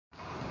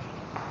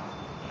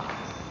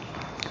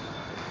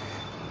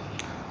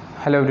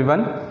Hello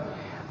everyone,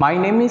 my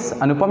name is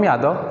Anupam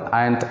Yadav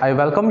and I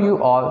welcome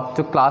you all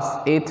to class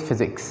 8th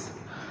physics.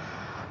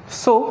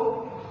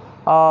 So,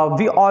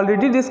 we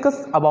already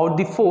discussed about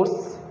the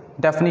force,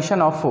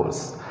 definition of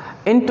force.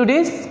 In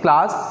today's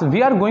class,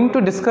 we are going to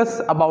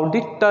discuss about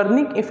the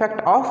turning effect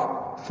of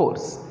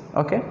force.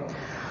 Okay.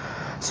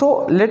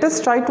 So, let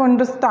us try to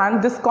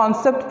understand this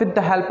concept with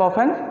the help of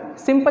a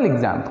simple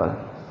example.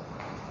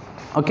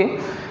 Okay.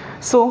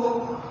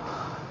 So,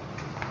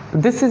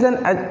 this is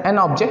an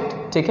object,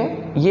 ठीक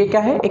है, ये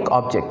क्या है, एक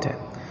object है.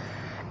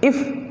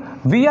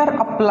 If we are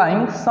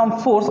applying some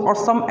force और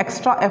some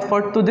extra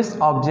effort to this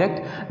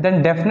object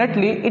then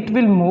definitely it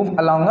will move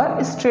along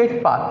a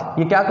straight path.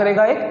 ये क्या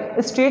करेगा,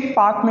 एक स्ट्रेट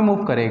पाथ में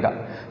मूव करेगा.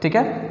 ठीक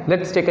है,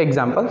 लेट्स टेक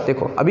एग्जांपल.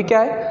 देखो अभी क्या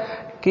है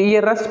कि ये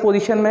रेस्ट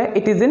पोजीशन में,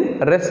 it is in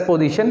rest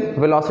position,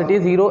 velocity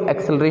 0,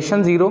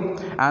 acceleration 0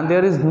 and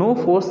there is no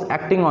force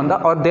acting on the,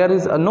 और there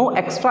is no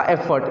extra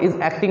effort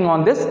is acting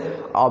on this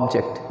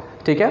object.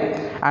 ठीक है,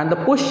 and the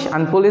push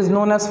and pull is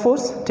known as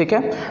force. ठीक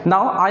है,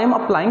 now I am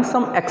applying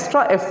some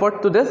extra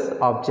effort to this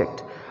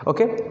object.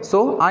 Okay,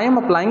 so I am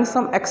applying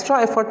some extra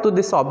effort to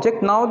this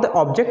object. Now the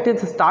object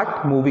is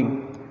start moving.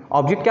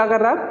 Object क्या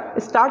कर रहा है,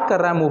 start कर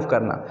रहा है move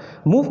करना.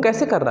 मूव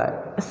कैसे कर रहा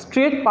है,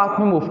 स्ट्रेट पाथ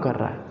में मूव कर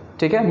रहा है.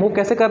 ठीक है, मूव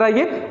कैसे कर रहा है,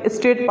 ये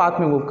स्ट्रेट पाथ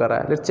में मूव कर रहा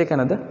है. Let's check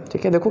another.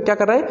 ठीक है, देखो क्या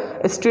कर रहा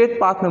है, स्ट्रेट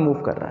पाथ में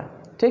मूव कर रहा है.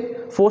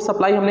 ठीक, फोर्स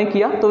अप्लाई हमने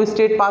किया तो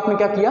स्ट्रेट पाथ में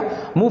क्या किया,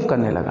 मूव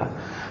करने लगा.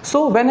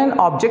 So when an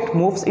object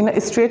moves in a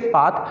straight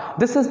path,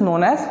 this is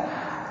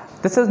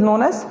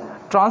known as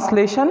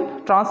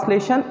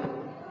translation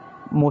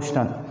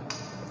motion.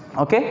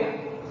 Okay,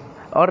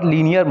 और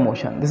linear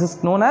motion. This is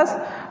known as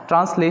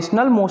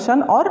translational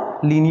motion और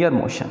लीनियर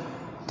मोशन.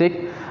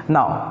 ठीक,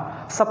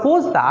 नाउ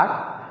सपोज दैट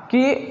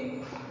कि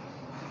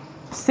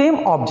same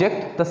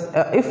object,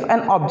 if an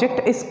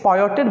object is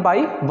पॉयोटेड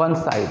by one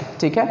side.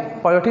 ठीक है,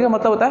 पॉयोटेड का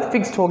मतलब होता है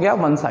फिक्स्ड हो गया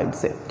वन साइड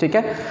से. ठीक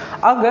है,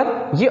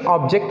 अगर ये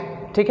ऑब्जेक्ट,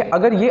 ठीक है,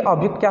 अगर ये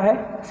ऑब्जेक्ट क्या है,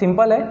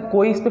 सिंपल है,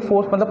 कोई इस पे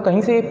फोर्स मतलब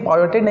कहीं से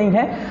पॉयोटेड नहीं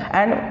है,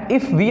 and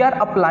if we are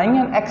applying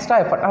an extra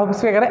effort, अब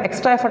इसको क्या करें,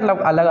 एक्स्ट्रा एफर्ट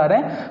लगा रहे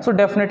हैं, so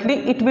definitely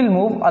it will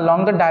move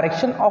along the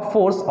direction of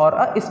force और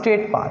अ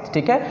स्ट्रेट पाथ.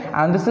 ठीक है,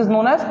 and this is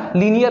known as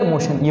linear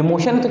motion. ये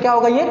मोशन तो क्या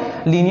होगा, ये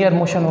लीनियर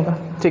मोशन होगा.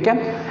 ठीक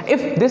है,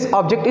 इफ दिस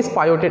ऑब्जेक्ट इज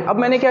पॉयोटेड, अब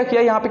मैंने क्या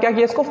किया, यहाँ पे क्या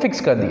किया, इसको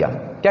फिक्स कर दिया.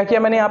 क्या किया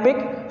मैंने, यहाँ पे एक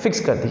फिक्स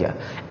कर दिया.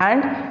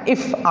 And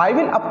if I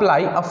will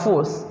apply a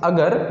force,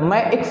 अगर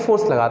मैं एक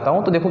फोर्स लगाता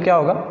हूँ तो देखो क्या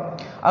होगा,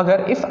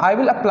 अगर if I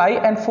will apply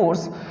N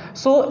force,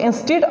 so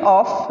instead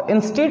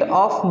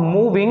of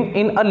moving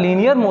in a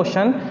linear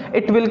motion,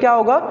 it will क्या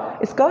होगा,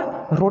 इसका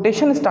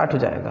रोटेशन स्टार्ट हो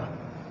जाएगा.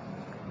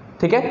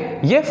 ठीक है,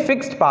 ये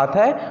फिक्स्ड पाथ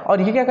है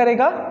और ये क्या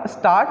करेगा,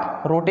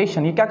 स्टार्ट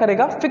रोटेशन. ये क्या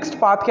करेगा, फिक्स्ड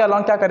पाथ के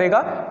अलॉन्ग क्या करेगा,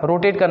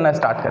 रोटेट करना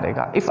स्टार्ट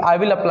करेगा. If I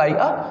will apply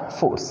a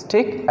force,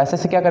 ठीक, ऐसे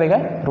से क्या करेगा,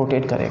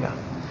 रोटेट करेगा.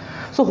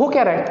 सो हो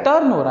क्या रहा है,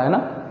 टर्न हो रहा है ना,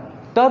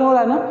 टर्न हो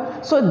रहा है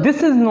ना. So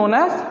this is known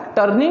as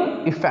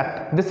turning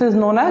effect. This is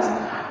known as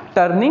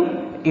turning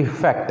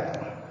effect.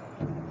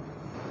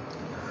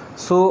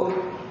 So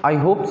I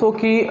hope so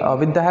कि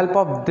with the help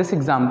of this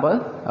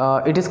example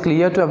it is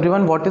clear to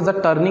everyone what is the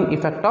turning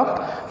effect of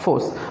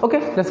force.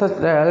 Okay,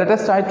 let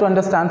us try to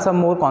understand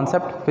some more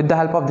concept with the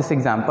help of this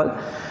example.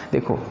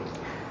 देखो,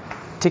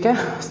 ठीक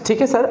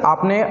है sir,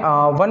 आपने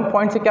one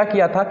point से क्या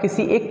किया था,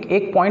 किसी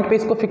एक पॉइंट पे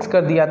इसको फिक्स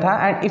कर दिया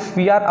था, and if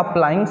we are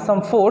applying some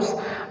force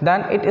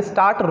then it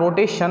start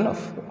rotation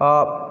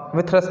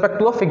with respect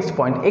to a fixed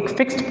point. एक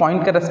फिक्स्ड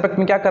पॉइंट के रेस्पेक्ट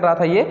में क्या कर रहा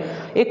था, ये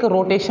एक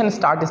रोटेशन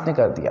स्टार्ट इसने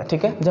कर दिया.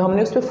 ठीक है, जब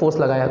हमने उस पर फोर्स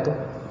लगाया तो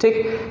ठीक,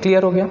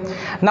 क्लियर हो गया.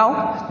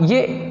 नाउ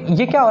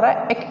ये क्या हो रहा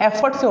है, एक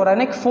एफर्ट से हो रहा है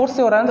ना, एक फोर्स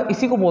से हो रहा है, तो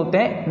इसी को बोलते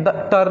हैं the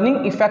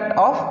turning effect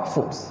of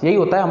force. यही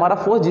होता है हमारा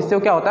फोर्स, जिससे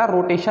क्या होता है,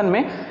 रोटेशन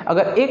में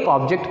अगर एक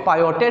ऑब्जेक्ट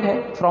पायोटेड है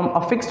from a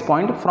fixed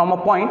point, from a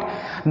point,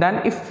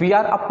 then if we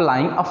are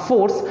applying a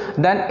force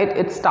then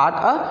it start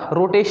a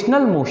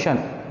rotational motion.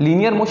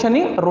 Linear motion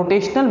नहीं,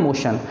 rotational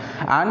motion.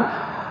 And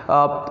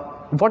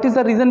what is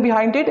the reason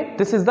behind it,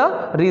 this is the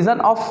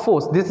reason of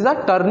force, this is the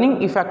turning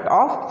effect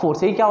of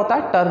force. ये क्या होता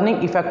है, turning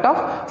effect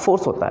of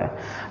force होता है.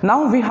 Now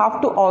we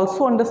have to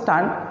also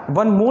understand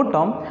one more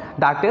term,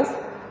 that is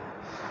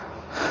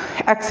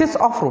axis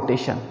of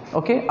rotation.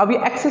 okay, अब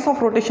ये axis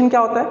of rotation क्या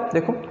होता है,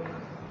 देखो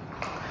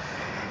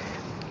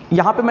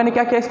यहाँ पे मैंने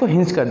क्या किया, इसको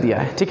हिंज कर दिया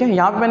है. ठीक है,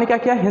 यहाँ पे मैंने क्या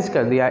किया, हिंज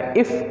कर दिया है.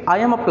 If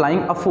I am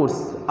applying a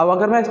force, अब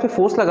अगर मैं इस पर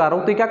फोर्स लगा रहा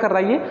हूँ तो ये क्या कर रहा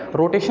है, ये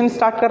रोटेशन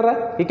स्टार्ट कर रहा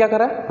है. ये क्या कर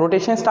रहा है,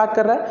 रोटेशन स्टार्ट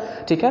कर रहा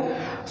है. ठीक है,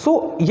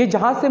 सो ये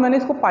जहाँ से मैंने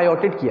इसको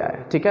पायोटेड किया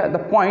है, ठीक है,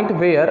 the point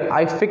where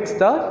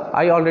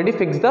I already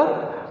fix the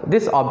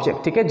this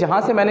object. ठीक है, जहाँ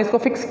से मैंने इसको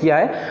फिक्स किया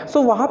है,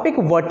 सो वहाँ पे एक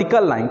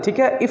वर्टिकल लाइन. ठीक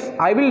है,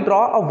 if I will draw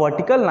a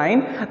vertical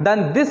line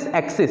then this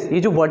axis, ये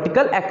जो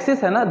वर्टिकल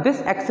एक्सिस है ना,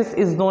 this axis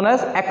is known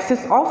as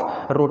axis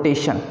of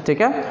rotation.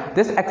 ठीक है,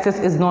 this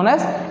axis is known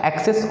as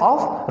axis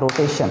of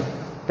rotation.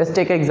 Let's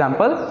take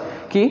example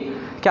कि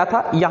क्या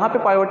था, यहाँ पे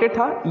पायोटेड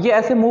था, ये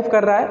ऐसे मूव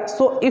कर रहा है.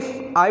 So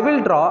if I will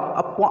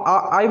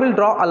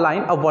draw a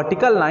line, a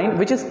vertical line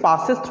which is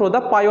passes through the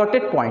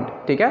पायोटेड point.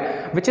 ठीक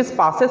है, which is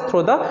passes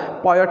through the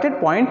पायोटेड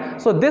point.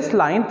 So this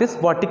line, this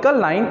vertical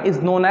line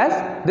is known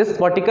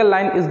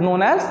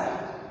as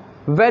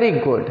very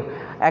good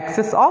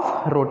axis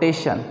of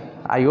rotation.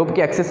 I hope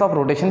कि axis of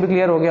rotation भी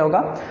clear हो गया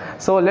होगा.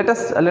 So let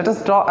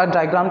us draw a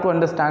diagram to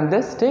understand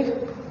this.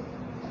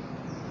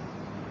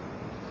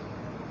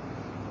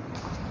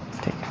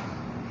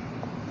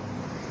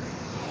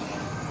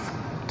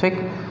 ठीक,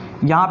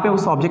 यहाँ पे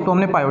उस object को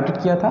हमने पायोटेड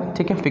किया था.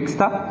 ठीक है, फिक्स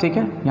था. ठीक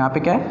है, यहाँ पे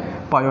क्या है,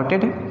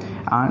 पायोटेड है,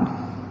 एंड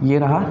ये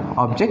रहा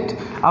ऑब्जेक्ट.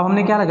 अब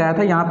हमने क्या लगाया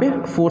था, यहाँ पे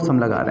फोर्स हम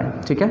लगा रहे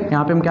हैं. ठीक है,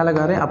 यहाँ पे हम क्या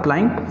लगा रहे हैं,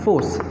 अप्लाइंग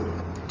फोर्स.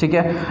 ठीक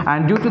है,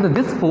 and due to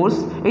this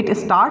force it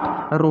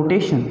start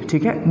rotation.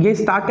 ठीक है, ये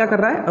स्टार्ट क्या कर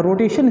रहा है,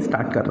 रोटेशन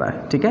स्टार्ट कर रहा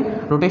है. ठीक है,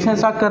 रोटेशन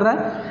स्टार्ट कर रहा है,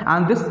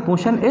 and this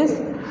motion is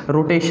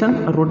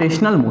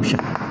rotational motion.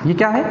 ये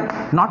क्या है,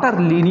 नॉट अ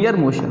लीनियर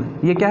मोशन,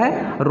 ये क्या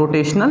है,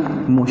 रोटेशनल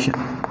मोशन.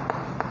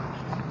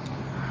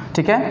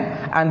 ठीक है,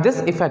 and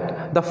this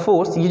effect the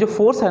force, ये जो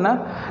फोर्स है ना,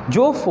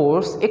 जो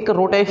फोर्स एक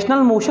रोटेशनल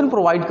मोशन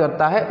प्रोवाइड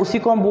करता है उसी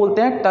को हम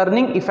बोलते हैं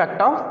turning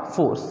effect of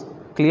force.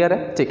 Clear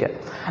है. ठीक है,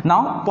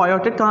 नाउ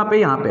पायोटेड कहाँ पे,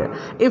 यहाँ पे है.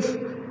 If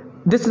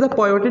this is the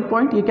पायोटेड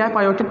point, ये क्या है,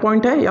 पायोटेड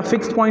पॉइंट है या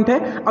फिक्स्ड पॉइंट है.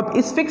 अब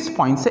इस फिक्स्ड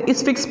पॉइंट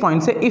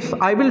से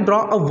if I will draw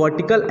a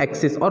vertical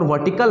axis और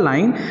vertical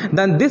line,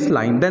 then this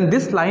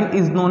line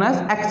is known as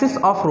axis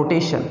of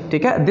rotation.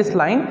 ठीक है, दिस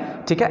लाइन,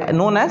 ठीक है,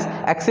 known as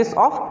axis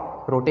of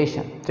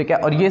rotation. ठीक है,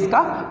 और ये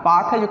इसका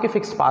पाथ है जो कि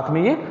फिक्स्ड पाथ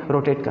में ये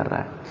रोटेट कर रहा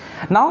है.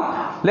 Now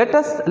let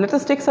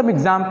us take some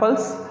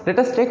examples, let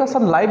us take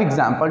some live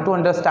example to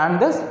understand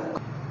this.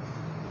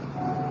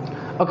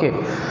 Okay,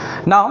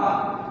 now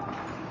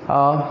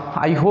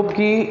I hope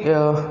कि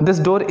this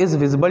door is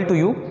visible to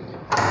you.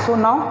 So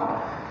now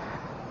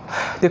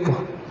देखो,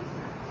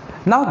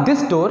 नाउ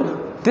दिस डोर,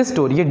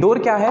 ये door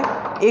क्या है,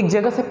 एक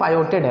जगह से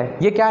पायोटेड है.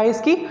 ये क्या है,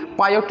 इसकी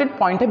पायोटेड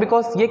पॉइंट है,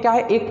 बिकॉज ये क्या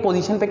है, एक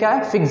पोजीशन पे क्या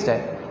है, फिक्स्ड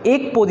है.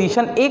 एक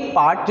पोजीशन, एक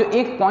पार्ट, जो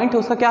एक पॉइंट है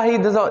उसका क्या है,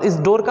 इस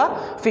डोर का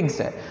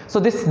फिक्स्ड है. So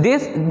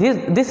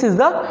this is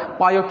the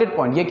पायोटेड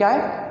point. ये क्या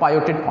है,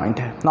 पायोटेड पॉइंट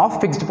है. नाउ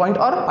फिक्स्ड पॉइंट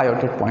और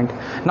पायोटेड point.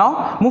 Now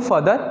move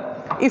further.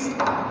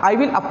 If I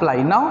will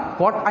apply, now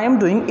what I am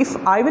doing,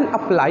 if I will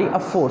apply a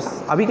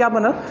force, अभी क्या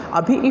बना,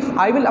 अभी if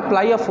I will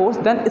apply a force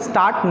then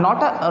start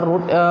not a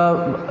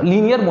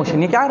linear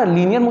motion. ये क्या है,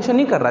 linear motion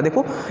नहीं कर रहा है.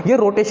 देखो ये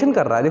रोटेशन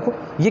कर रहा है. देखो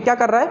ये क्या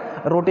कर रहा है,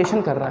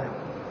 रोटेशन कर रहा है.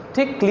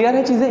 ठीक, क्लियर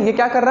है चीजें, ये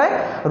क्या कर रहा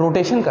है,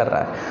 रोटेशन कर रहा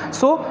है.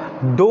 सो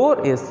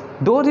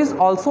door is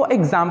also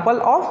example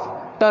of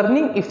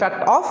turning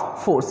effect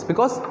of force,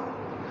 because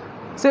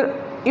sir,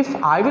 if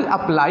I will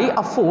apply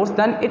a force,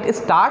 then it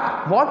start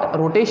what?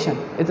 Rotation.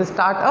 It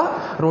start a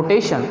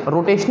rotation,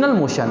 rotational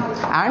motion,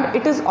 and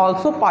it is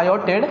also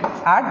pivoted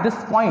at this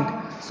point.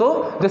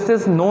 So this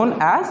is known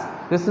as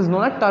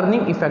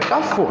turning effect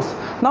of force.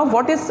 Now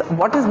what is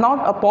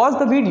now pause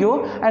the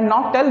video and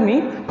now tell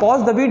me,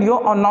 pause the video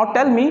or now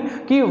tell me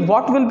ki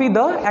what will be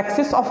the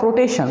axis of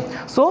rotation.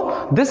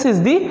 So this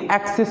is the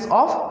axis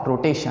of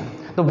rotation.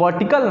 The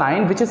vertical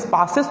line which is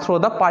passes through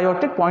the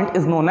pivoted point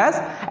is known as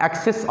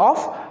axis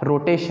of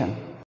rotation.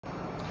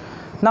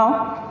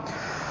 Now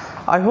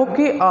I hope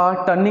ki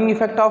turning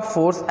effect of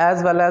force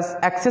as well as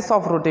axis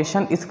of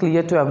rotation is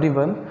clear to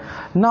everyone.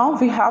 Now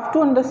we have to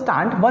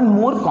understand one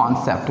more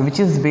concept which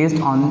is based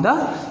on the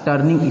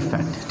turning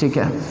effect. ठीक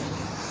है?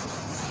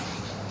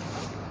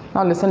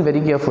 Now listen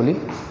very carefully.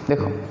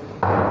 देखो,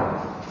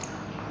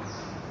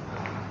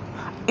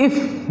 if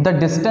the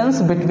distance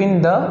between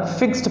the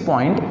fixed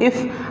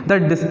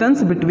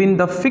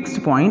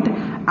point,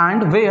 and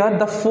where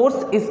the force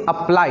is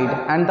applied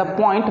and the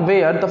point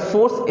where the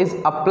force is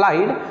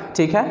applied,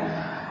 ठीक है,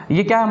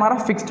 ये क्या है हमारा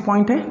fixed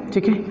point है.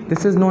 ठीक है,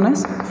 this is known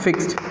as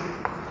fixed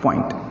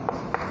point.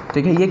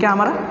 ठीक है, ये क्या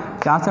हमारा,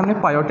 जहाँ से हमने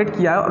पायोटेड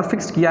किया है और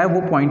फिक्स्ड किया है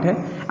वो पॉइंट है,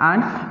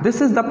 and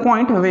this is the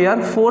point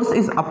where force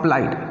is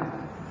applied.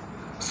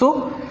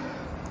 So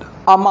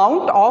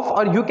amount of,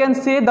 or you can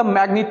say the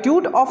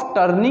magnitude of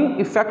turning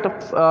effect of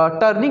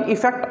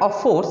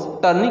force,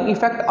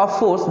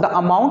 the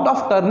amount of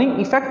turning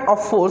effect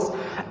of force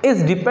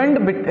is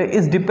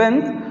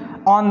depends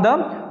on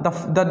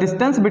the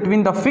distance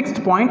between the fixed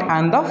point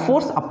and the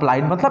force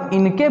applied. मतलब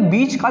इनके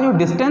बीच का जो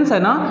distance है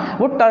ना,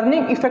 वो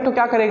turning effect को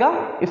क्या करेगा,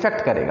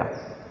 इफेक्ट करेगा.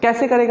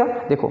 कैसे करेगा,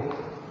 देखो,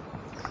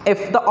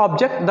 इफ द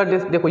ऑब्जेक्ट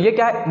देखो ये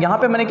क्या है, यहाँ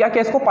पे मैंने क्या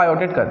किया, इसको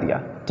पायोटेड कर दिया.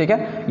 ठीक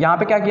है, यहाँ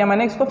पे क्या किया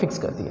मैंने, इसको फिक्स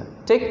कर दिया.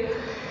 ठीक,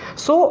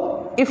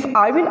 so if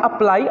I will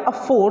apply a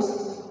force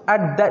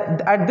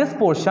at this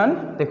portion,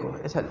 देखो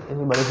ऐसा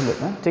बड़े से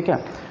लेते हैं. ठीक है,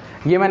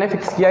 ये मैंने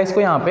फिक्स किया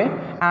इसको यहाँ पे,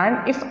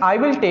 and if I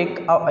will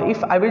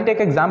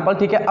take example.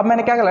 ठीक है, अब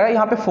मैंने क्या लगाया,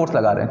 यहाँ पे फोर्स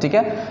लगा रहे हैं. ठीक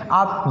है,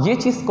 आप ये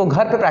चीज़ को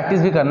घर पे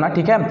प्रैक्टिस भी करना.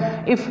 ठीक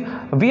है, if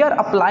we are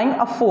applying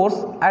a force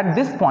at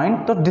this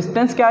point, तो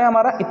डिस्टेंस क्या है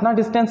हमारा, इतना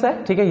डिस्टेंस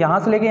है. ठीक है, यहाँ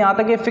से लेके यहाँ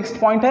तक ये फिक्स्ड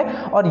पॉइंट है,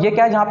 और ये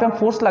क्या है जहाँ पे हम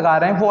फोर्स लगा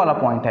रहे हैं वो वाला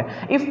पॉइंट है.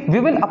 If we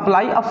will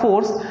apply a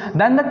force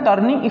then the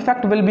turning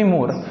effect will be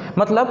more.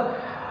 मतलब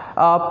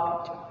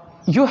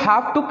यू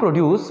हैव टू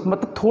प्रोड्यूस,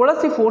 मतलब थोड़ा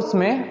सी फोर्स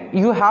में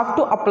you have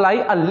to apply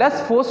a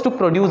less force to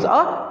produce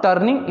a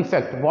turning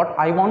effect. What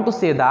I want to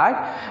say that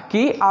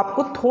कि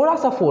आपको थोड़ा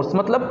सा force,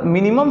 मतलब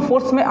minimum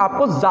force में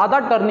आपको ज्यादा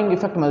टर्निंग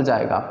इफेक्ट मिल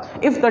जाएगा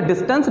if the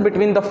distance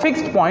between the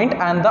fixed point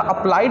and the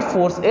applied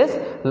force is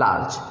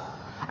large.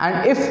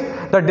 And if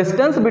the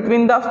distance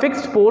between the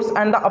fixed force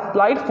and the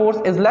applied force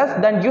is less,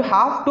 then you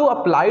have to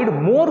apply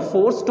more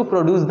force to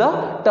produce the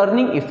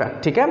turning effect.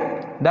 ठीक है,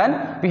 then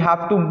we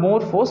have to more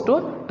force to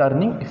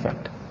turning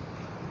effect.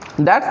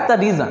 That's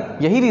the reason.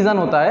 यही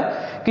reason होता है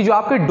कि जो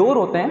आपके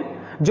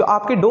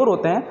door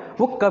होते हैं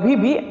वो कभी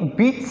भी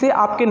बीच से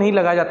आपके नहीं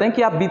लगाए जाते हैं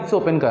कि आप बीच से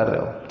ओपन कर रहे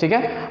हो. ठीक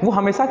है, वो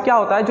हमेशा क्या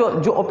होता है,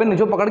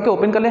 जो पकड़ के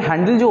ओपन कर ले,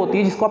 हैंडल जो होती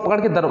है जिसको आप पकड़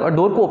के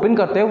डोर को ओपन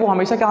करते हो, वो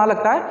हमेशा कहाँ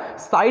लगता है,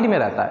 साइड में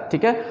रहता है.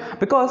 ठीक है,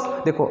 बिकॉज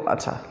देखो,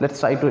 अच्छा let's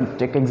try to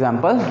take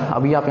example.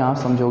 अभी आप यहाँ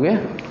समझोगे.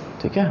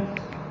 ठीक है,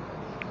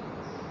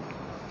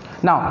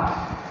 now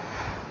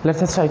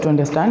let's try to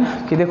understand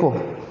कि देखो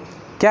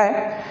क्या है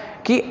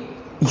कि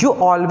you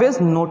always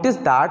notice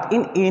that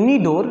in any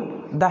door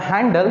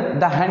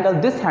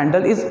this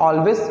handle is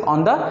always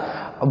on the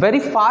very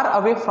far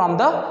away from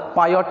the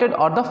pivoted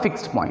or the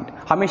fixed point.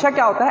 हमेशा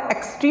क्या होता है,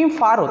 एक्सट्रीम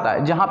फार होता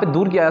है, जहां पे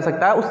दूर किया जा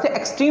सकता है उससे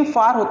एक्सट्रीम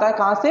फार होता है.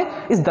 कहां से,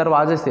 इस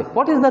दरवाजे से.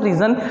 व्हाट इज द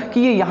रीजन कि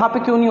ये यहां पे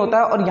क्यों नहीं होता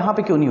है और यहां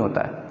पे क्यों नहीं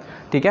होता है.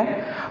 ठीक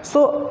है,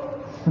 so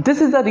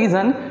this is the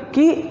reason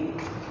कि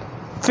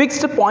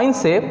फिक्स्ड पॉइंट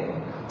से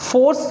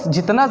फोर्स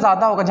जितना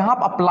ज़्यादा होगा, जहाँ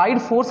आप अप्लाइड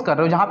फोर्स कर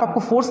रहे हो, जहाँ पे आपको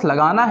फोर्स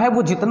लगाना है,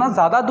 वो जितना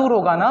ज़्यादा दूर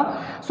होगा ना,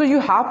 so you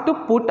have to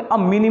put a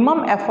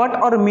minimum effort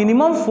और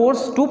minimum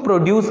force to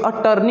produce a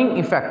turning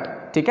effect.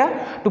 ठीक है,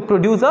 to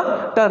produce a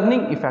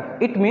turning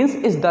effect. It means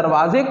इस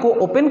दरवाजे को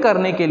ओपन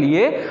करने के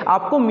लिए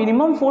आपको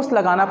मिनिमम फोर्स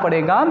लगाना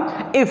पड़ेगा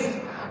if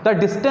the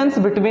distance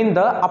between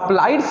the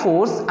applied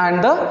force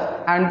and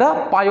the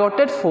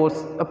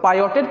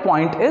pivoted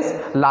point is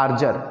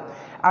larger.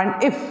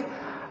 And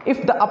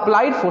if the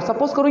applied force,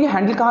 suppose करो ये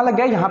हैंडल कहाँ लग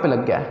गया है, यहाँ पे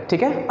लग गया है.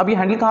 ठीक है, अब ये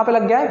हैंडल कहाँ पे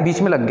लग गया है,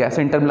 बीच में लग गया है,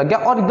 सेंटर में लग गया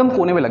और एकदम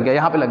कोने में लग गया,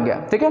 यहाँ पे लग गया.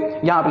 ठीक है,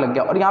 यहाँ पे लग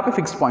गया और यहाँ पे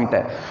फिक्स्ड पॉइंट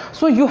है.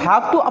 So you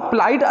have to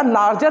applied a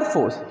larger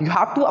force, you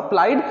have to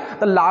applied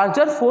the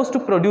larger force to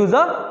produce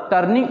a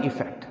turning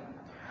effect.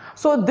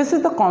 So this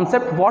is the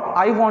concept what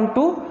I want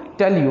to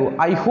tell you.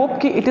 I hope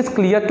कि it is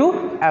clear to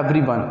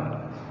everyone.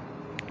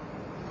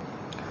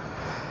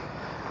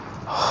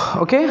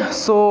 Okay,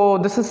 so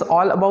this is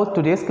all about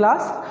today's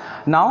class.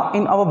 Now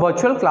in our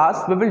virtual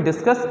class we will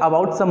discuss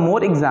about some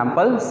more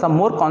examples, some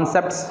more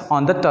concepts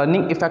on the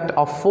turning effect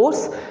of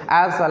force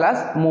as well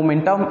as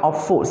momentum of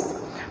force.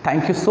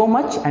 Thank you so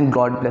much and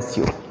God bless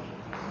you.